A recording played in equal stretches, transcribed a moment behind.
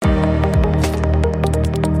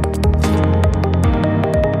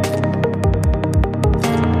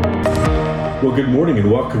Well, good morning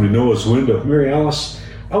and welcome to Noah's Window. Mary Alice,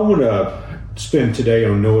 I want to spend today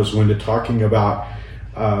on Noah's Window talking about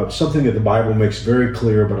something that the Bible makes very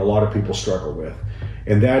clear, but a lot of people struggle with,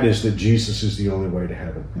 and that is that Jesus is the only way to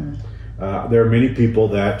heaven. There are many people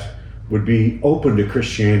that would be open to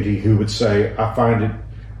Christianity who would say, I find it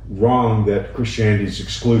wrong that Christianity is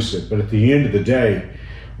exclusive, but at the end of the day,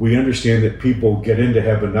 we understand that people get into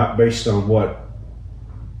heaven not based on what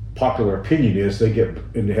popular opinion is, they get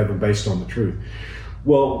into heaven based on the truth.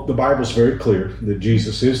 Well, the Bible's very clear that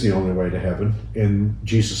Jesus is the only way to heaven, and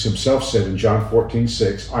Jesus himself said in John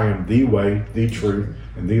 14:6, I am the way, the truth,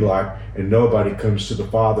 and the life, and nobody comes to the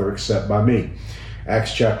Father except by me.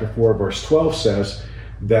 Acts chapter 4 verse 12 says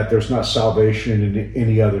that there's not salvation in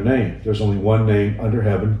any other name. There's only one name under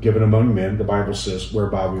heaven given among men, the Bible says,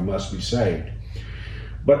 whereby we must be saved.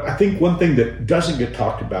 But I think one thing that doesn't get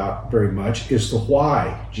talked about very much is the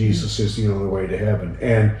why Jesus is the only way to heaven.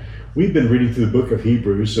 And we've been reading through the book of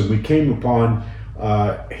Hebrews, and we came upon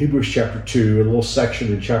Hebrews chapter 2, a little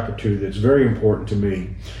section in chapter 2 that's very important to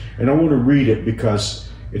me. And I want to read it because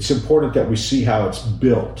it's important that we see how it's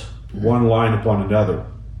built, one line upon another.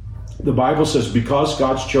 The Bible says, because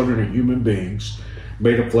God's children are human beings,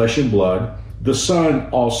 made of flesh and blood, the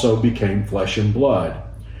Son also became flesh and blood.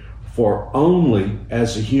 For only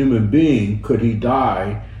as a human being could he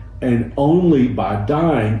die, and only by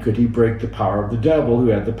dying could he break the power of the devil who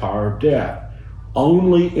had the power of death.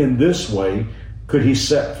 Only in this way could he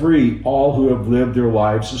set free all who have lived their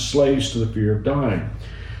lives as slaves to the fear of dying.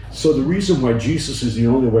 So the reason why Jesus is the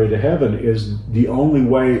only way to heaven is the only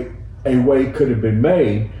way a way could have been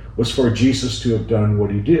made was for Jesus to have done what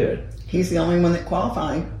he did. He's the only one that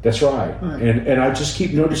qualified. That's right. And I just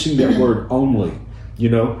keep noticing that word only. You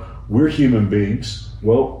know, we're human beings.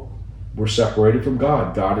 Well, we're separated from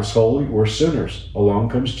God. God is holy. We're sinners. Along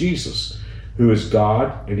comes Jesus, who is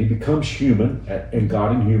God, and he becomes human, and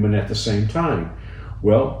God and human at the same time.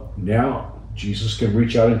 Well, now Jesus can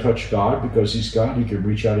reach out and touch God because he's God. He can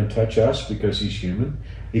reach out and touch us because he's human.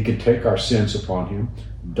 He can take our sins upon him,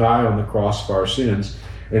 die on the cross for our sins,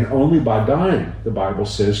 and only by dying, the Bible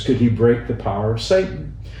says, could he break the power of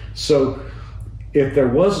Satan. So if there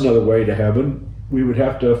was another way to heaven, we would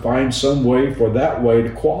have to find some way for that way to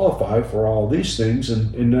qualify for all these things,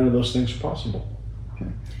 and none of those things are possible.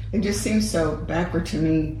 It just seems so backward to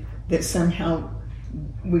me that somehow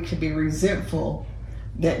we could be resentful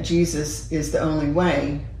that Jesus is the only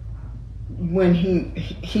way when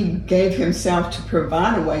he gave himself to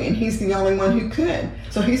provide a way, and he's the only one who could.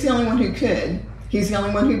 So he's the only one who could. He's the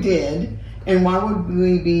only one who did. And why would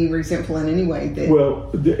we be resentful in any way?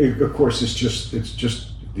 Well, of course, it's just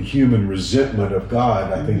the human resentment of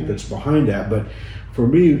God, I think, that's behind that. But for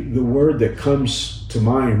me, the word that comes to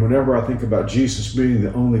mind whenever I think about Jesus being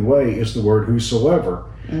the only way is the word whosoever.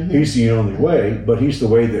 He's the only way, but he's the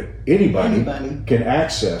way that anybody can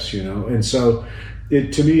access, you know. And so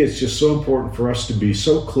to me, it's just so important for us to be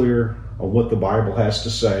so clear on what the Bible has to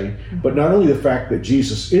say, but not only the fact that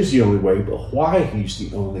Jesus is the only way, but why he's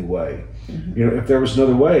the only way. You know, if there was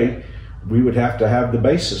another way, we would have to have the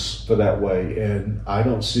basis for that way, and I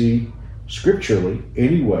don't see scripturally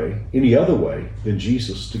any other way than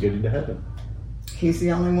Jesus to get into heaven. He's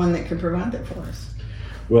the only one that could provide that for us.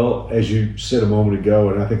 Well, as you said a moment ago,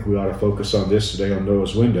 and I think we ought to focus on this today on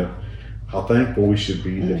Noah's Window, how thankful we should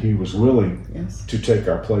be that he was willing to take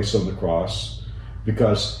our place on the cross,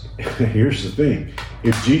 because here's the thing,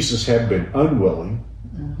 if Jesus had been unwilling,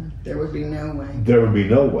 there would be no way. There would be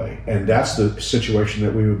no way. And that's the situation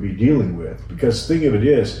that we would be dealing with. Because the thing of it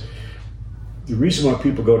is, the reason why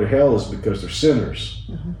people go to hell is because they're sinners.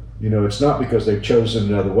 You know, it's not because they've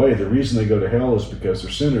chosen another way. The reason they go to hell is because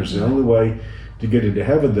they're sinners. The only way to get into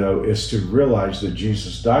heaven, though, is to realize that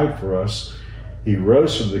Jesus died for us. He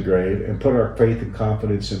rose from the grave, and put our faith and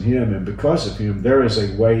confidence in him. And because of him, there is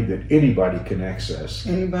a way that anybody can access.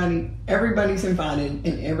 Everybody's invited,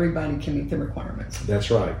 and everybody can meet the requirements.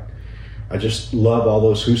 That's right. I just love all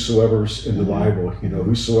those whosoever's in the Bible. You know,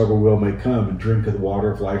 whosoever will may come and drink of the water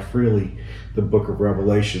of life freely. The book of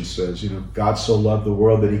Revelation says, you know, God so loved the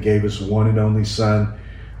world that he gave his one and only Son,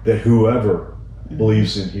 that whoever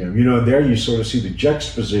believes in him. You know, and there you sort of see the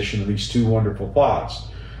juxtaposition of these two wonderful thoughts.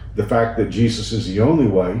 The fact that Jesus is the only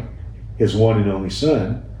way, his one and only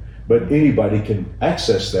Son, but anybody can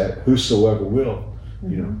access that, whosoever will,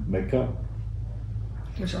 you know, may come.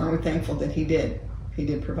 Which aren't we thankful that he did? He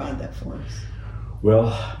did provide that for us.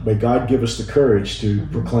 Well, may God give us the courage to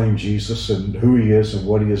proclaim Jesus and who he is and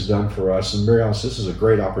what he has done for us. And Mary Alice, this is a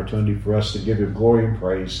great opportunity for us to give him glory and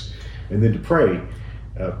praise, and then to pray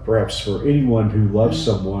perhaps for anyone who loves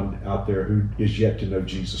someone out there who is yet to know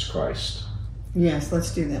Jesus Christ. Yes,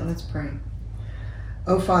 let's do that. Let's pray.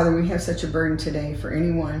 Oh, Father, we have such a burden today for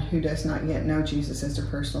anyone who does not yet know Jesus as their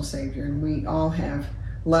personal Savior. And we all have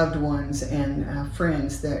loved ones and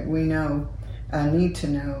friends that we know need to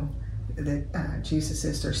know that Jesus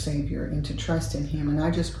is their Savior and to trust in Him. And I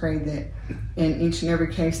just pray that in each and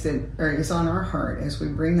every case that is on our heart, as we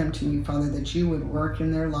bring them to you, Father, that you would work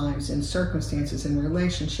in their lives, in circumstances, in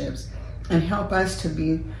relationships, and help us to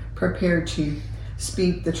be prepared to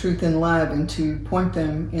speak the truth in love and to point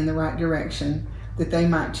them in the right direction, that they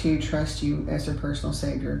might too trust you as their personal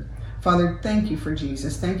Savior. Father, thank you for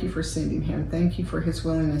Jesus. Thank you for sending Him. Thank you for His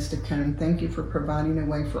willingness to come. Thank you for providing a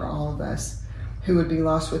way for all of us who would be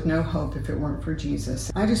lost with no hope if it weren't for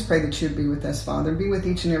Jesus. I just pray that you'd be with us, Father. Be with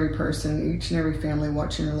each and every person, each and every family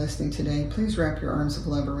watching or listening today. Please wrap your arms of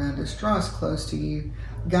love around us. Draw us close to you.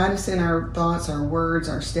 Guide us in our thoughts, our words,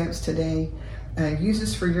 our steps today. Use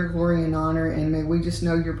us for your glory and honor, and may we just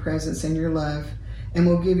know your presence and your love. And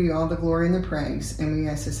we'll give you all the glory and the praise. And we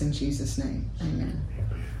ask this in Jesus' name. Amen.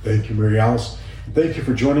 Thank you, Mary Alice. Thank you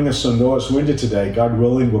for joining us on Noah's Window today. God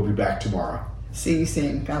willing, we'll be back tomorrow. See you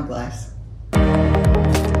soon. God bless.